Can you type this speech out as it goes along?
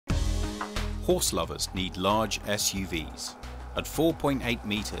horse lovers need large SUVs. At 4.8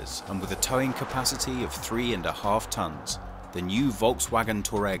 meters and with a towing capacity of 3.5 tons, the new Volkswagen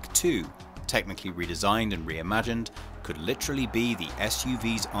Touareg 2, technically redesigned and reimagined, could literally be the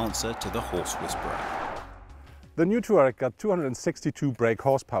SUV's answer to the horse whisperer. The new Touareg got 262 brake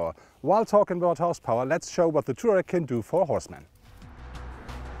horsepower. While talking about horsepower, let's show what the Touareg can do for a horseman.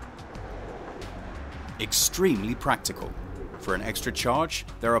 Extremely practical. For an extra charge,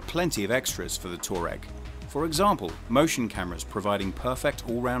 there are plenty of extras for the Touareg. For example, motion cameras providing perfect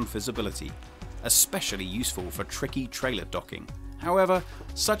all-round visibility, especially useful for tricky trailer docking. However,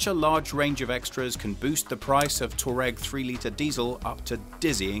 such a large range of extras can boost the price of Touareg 3-litre diesel up to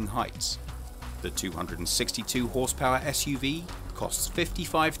dizzying heights. The 262 horsepower SUV costs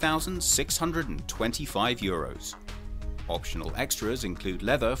 €55,625. Optional extras include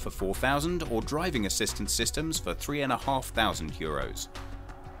leather for €4,000 or driving assistance systems for €3,500.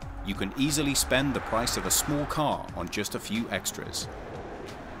 You can easily spend the price of a small car on just a few extras.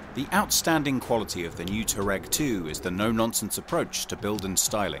 The outstanding quality of the new Touareg 2 is the no-nonsense approach to build and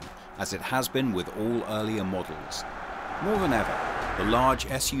styling, as it has been with all earlier models. More than ever, the large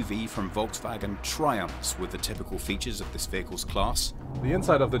SUV from Volkswagen triumphs with the typical features of this vehicle's class. The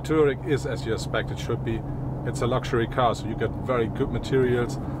inside of the Touareg is as you expect it should be. It's a luxury car, so you get very good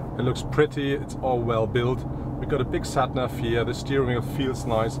materials. It looks pretty, it's all well built. We've got a big sat-nav here, the steering wheel feels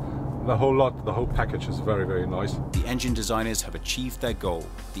nice. The whole package is very, very nice. The engine designers have achieved their goal.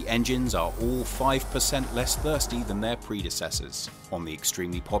 The engines are all 5% less thirsty than their predecessors. On the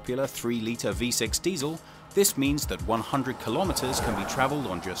extremely popular 3-litre V6 diesel, this means that 100 kilometers can be traveled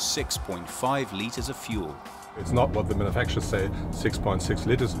on just 6.5 litres of fuel. It's not what the manufacturers say, 6.6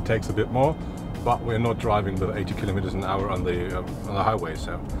 litres, it takes a bit more, but we're not driving with 80 kilometers an hour on the highway,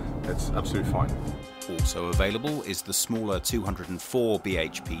 so it's absolutely fine. Also available is the smaller 204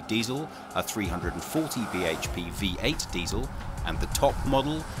 bhp diesel, a 340 bhp V8 diesel, and the top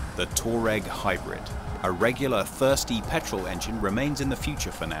model, the Touareg Hybrid. A regular thirsty petrol engine remains in the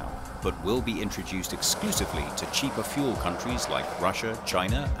future for now, but will be introduced exclusively to cheaper fuel countries like Russia,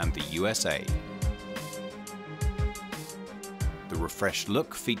 China, and the USA. The refreshed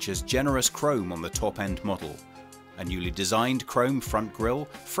look features generous chrome on the top-end model. A newly designed chrome front grille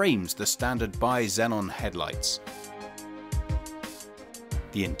frames the standard bi-xenon headlights.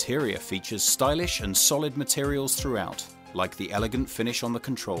 The interior features stylish and solid materials throughout, like the elegant finish on the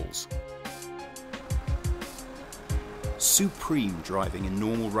controls. Supreme driving in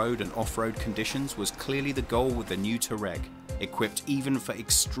normal road and off-road conditions was clearly the goal with the new Touareg. Equipped even for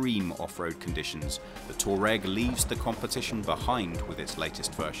extreme off-road conditions, the Touareg leaves the competition behind with its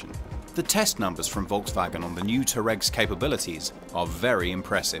latest version. The test numbers from Volkswagen on the new Touareg's capabilities are very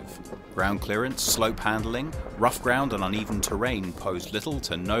impressive. Ground clearance, slope handling, rough ground and uneven terrain pose little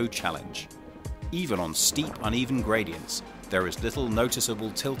to no challenge. Even on steep, uneven gradients, there is little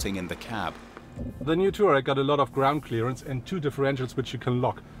noticeable tilting in the cab. The new Touareg got a lot of ground clearance and 2 differentials which you can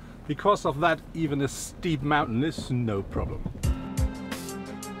lock. Because of that, even a steep mountain is no problem.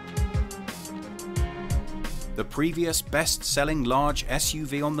 The previous best-selling large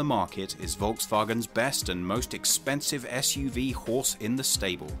SUV on the market is Volkswagen's best and most expensive SUV horse in the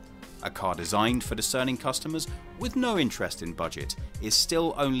stable. A car designed for discerning customers with no interest in budget is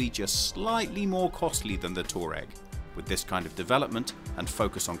still only just slightly more costly than the Touareg. With this kind of development and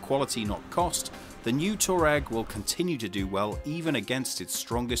focus on quality not cost, the new Touareg will continue to do well even against its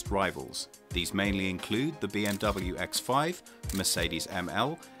strongest rivals. These mainly include the BMW X5, Mercedes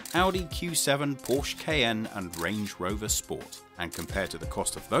ML, Audi Q7, Porsche Cayenne and Range Rover Sport. And compared to the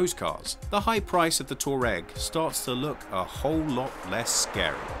cost of those cars, the high price of the Touareg starts to look a whole lot less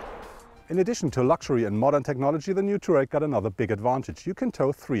scary. In addition to luxury and modern technology, the new Touareg got another big advantage. You can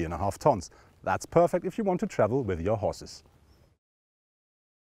tow 3.5 tons. That's perfect if you want to travel with your horses.